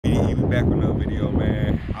back with another video,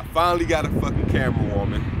 man. I finally got a fucking camera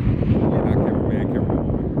woman. Yeah, not cameraman, camera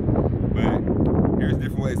woman. But here's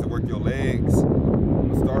different ways to work your legs. I'm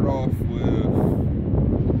gonna start off with,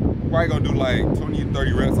 probably gonna do like 20 to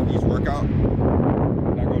 30 reps of each workout.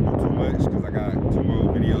 Not gonna do too much because I got 2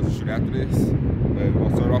 more videos to shoot after this. But we're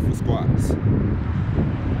gonna start off with squats.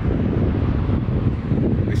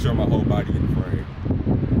 Make sure my whole body in the frame.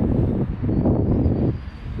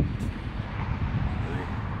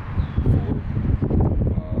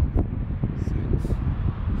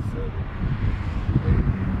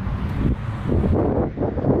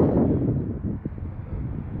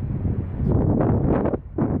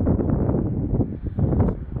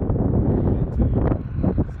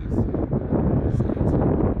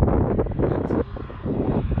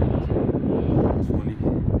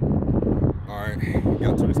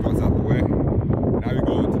 20 squats out the way. Now we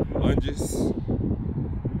go into the lunges.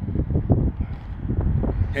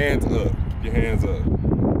 Hands up. Keep your hands up.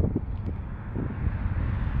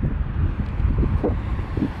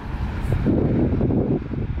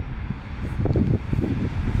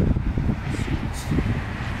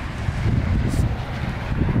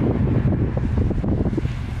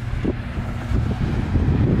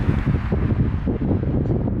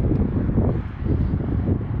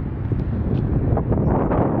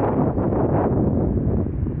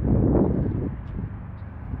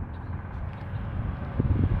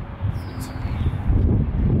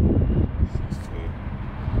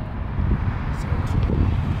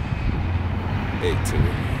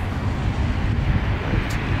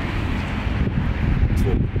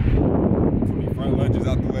 Front lunges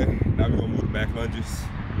out the way. Now we're gonna move the back lunges.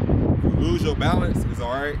 If you lose your balance, it's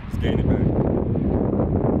all right. Just gain it back.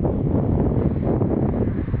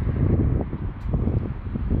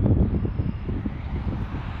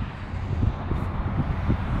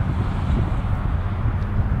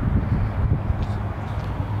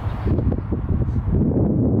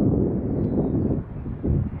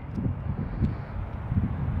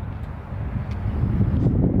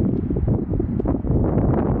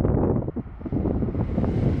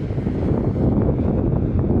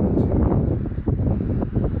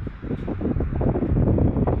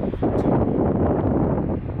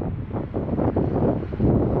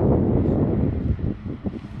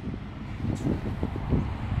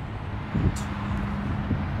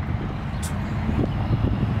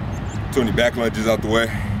 Twenty back lunges out the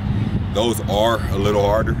way. Those are a little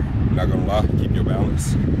harder, I'm not gonna lie. Keep your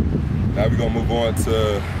balance. Now we're gonna move on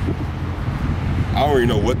to, I don't really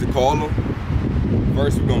know what to call them.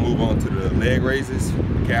 First we're gonna move on to the leg raises,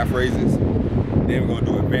 calf raises. Then we're gonna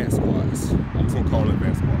do advanced squats. I'm just gonna call them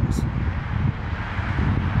advanced squats.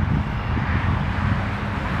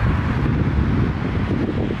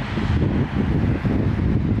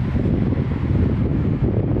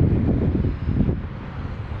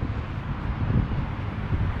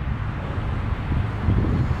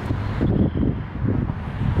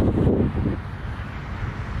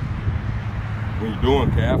 When you're doing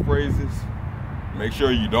calf raises, make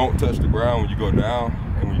sure you don't touch the ground when you go down,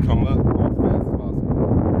 and when you come up, go as fast as possible.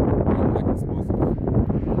 Don't make it explosive.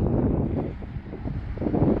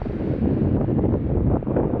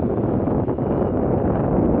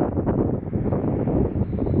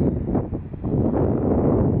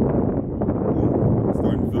 I'm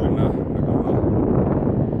starting to feel it now, not gonna lie.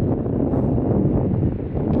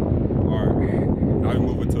 Alright, now we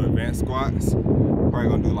move into advanced squats. Probably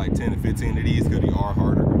gonna do like 10 to 15 of these because they are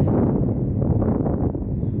harder.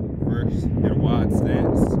 First, get a wide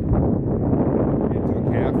stance, get to a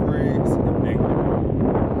calf raise, and then go down.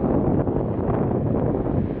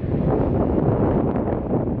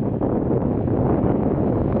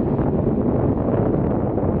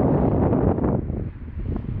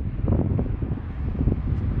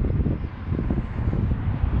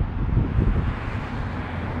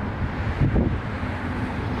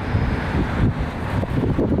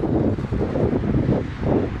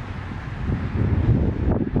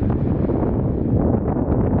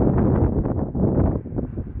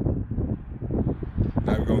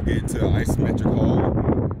 Now we're gonna get to an isometric hold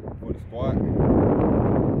for the squat.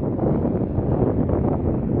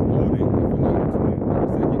 Hold it for like 20 to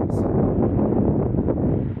 30 seconds.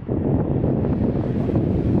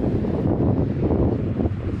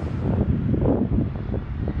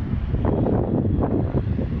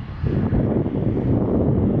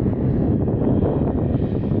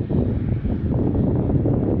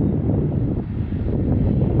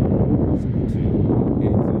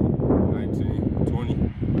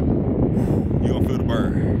 You're gonna feel the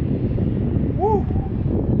burn. Woo!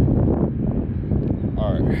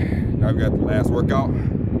 Alright, now we got the last workout.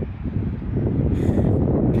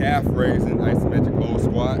 calf raising isometric low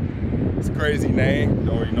squat. It's a crazy name.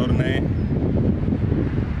 Don't really know the name.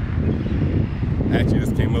 Actually,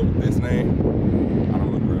 just came up with this name. I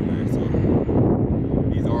don't know the real name, so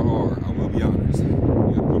these are hard. I will be honest. You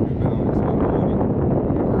gotta put your balance.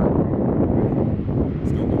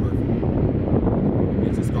 It's gonna be worth it.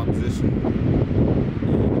 Into squat position.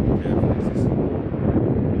 And calf raises.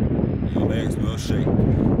 Your legs will shake.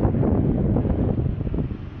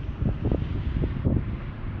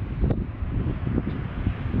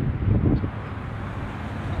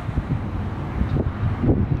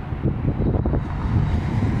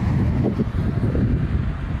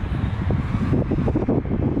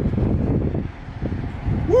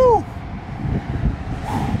 Woo!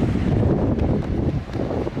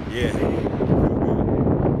 Yeah.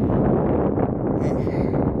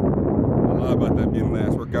 I lied about that being the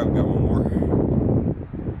last workout. We got one more.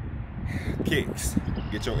 Kicks.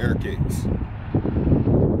 Get your air kicks.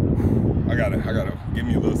 I gotta give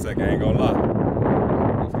me a little second, I ain't gonna lie.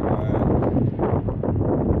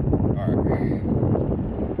 Alright.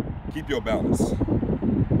 Keep your balance.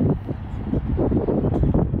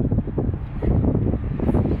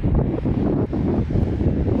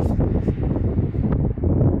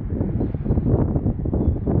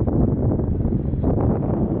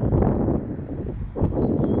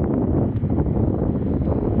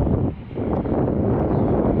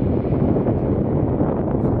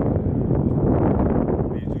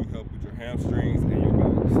 Hamstrings and your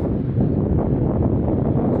balance.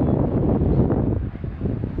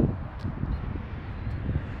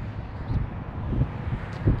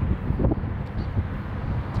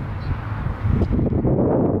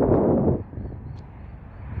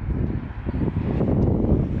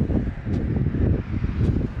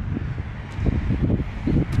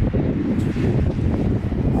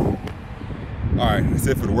 Alright, that's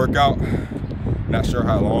it for the workout. Not sure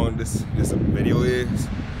how long this video is,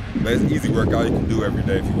 but it's an easy workout you can do every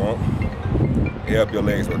day if you want. It help your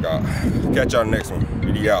legs work out. Catch y'all in the next one.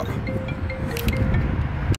 Video out.